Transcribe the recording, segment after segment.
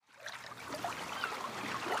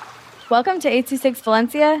Welcome to 826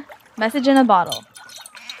 Valencia, message in a bottle.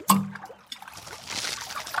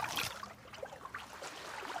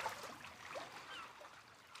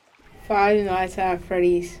 Five Nights at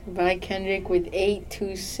Freddy's by Kendrick with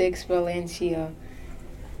 826 Valencia.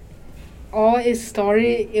 All it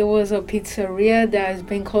started, it was a pizzeria that has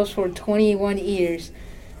been closed for 21 years.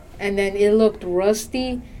 And then it looked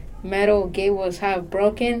rusty. Metal gate was half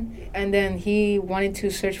broken. And then he wanted to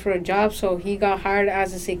search for a job, so he got hired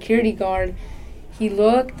as a security guard. He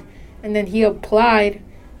looked, and then he applied.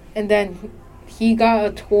 And then he got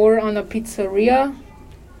a tour on the pizzeria.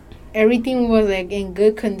 Everything was like in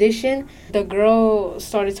good condition. The girl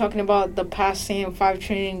started talking about the past, saying 5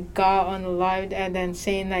 trillion got unalived, and then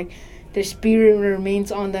saying like the spirit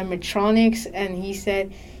remains on the animatronics. And he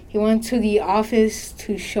said he went to the office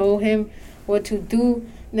to show him what to do.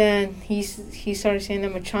 Then he started saying the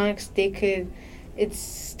animatronics,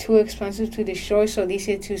 it's too expensive to destroy, so they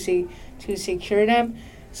said to secure them.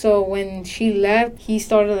 So when she left, he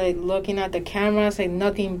started like looking at the cameras, like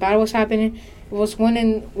nothing bad was happening. It was 1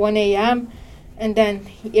 a.m. and then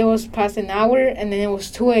it was past an hour, and then it was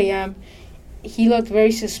 2 a.m. He looked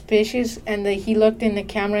very suspicious, and he looked in the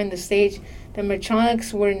camera in the stage. The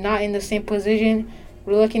animatronics were not in the same position.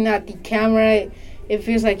 We're looking at the camera. It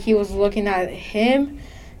feels like he was looking at him.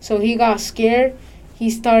 So he got scared. He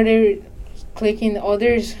started clicking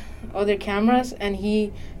other cameras, and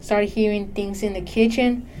he started hearing things in the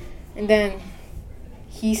kitchen. And then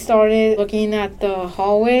he started looking at the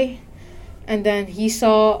hallway, and then he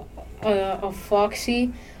saw a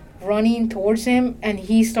foxy running towards him, and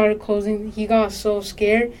he started closing. He got so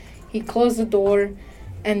scared. He closed the door,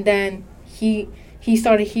 and then he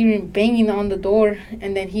started hearing banging on the door,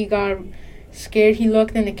 and then he got scared. He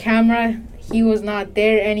looked in the camera. He was not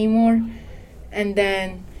there anymore. And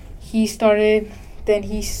then he saw the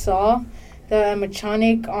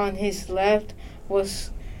animatronic on his left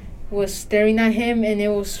was staring at him, and it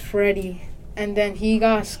was Freddy. And then he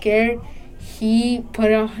got scared. He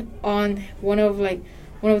put on one of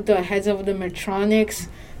the heads of the animatronics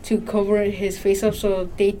to cover his face up, so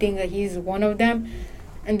they think that he's one of them.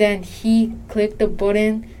 And then he clicked the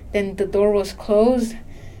button. Then the door was closed.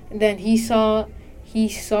 And then he saw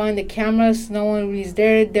in the cameras no one was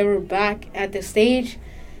there. They were back at the stage.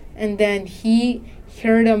 And then he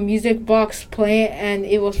heard a music box play, and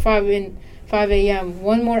it was 5 a.m.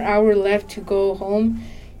 1 more hour left to go home,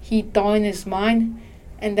 he thought in his mind.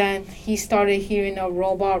 And then he started hearing a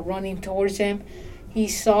robot running towards him. He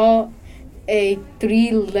saw a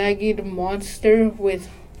 3-legged monster with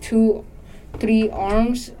 3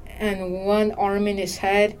 arms and 1 arm in his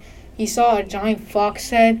head. He saw a giant fox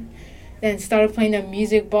head. Then started playing the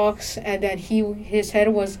music box, and then his head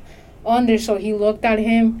was under, so he looked at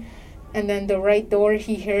him. And then the right door,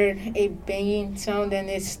 he heard a banging sound, and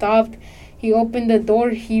it stopped. He opened the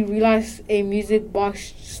door. He realized a music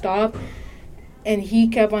box stopped, and he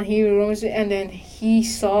kept on hearing rumors. And then he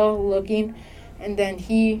saw looking, and then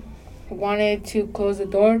he wanted to close the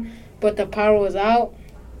door, but the power was out.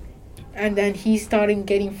 And then he started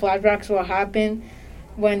getting flashbacks what happened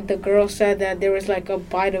when the girl said that there was like a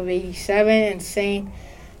bite of 87 and saying,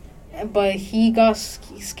 but he got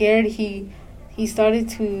scared. He started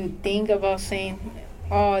to think about saying,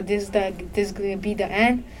 oh, this gonna be the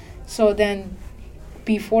end. So then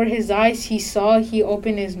before his eyes, he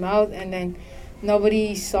opened his mouth, and then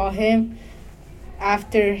nobody saw him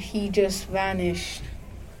after he just vanished.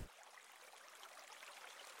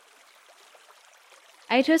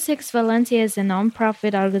 826 Valencia is a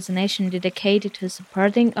non-profit organization dedicated to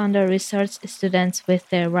supporting under-researched students with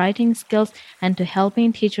their writing skills and to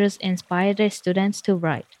helping teachers inspire their students to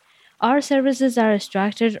write. Our services are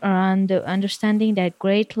structured around the understanding that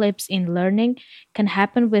great leaps in learning can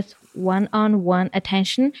happen with one-on-one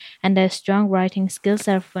attention, and that strong writing skills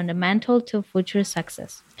are fundamental to future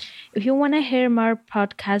success. If you want to hear more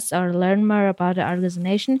podcasts or learn more about the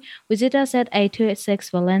organization, visit us at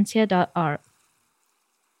 826valencia.org.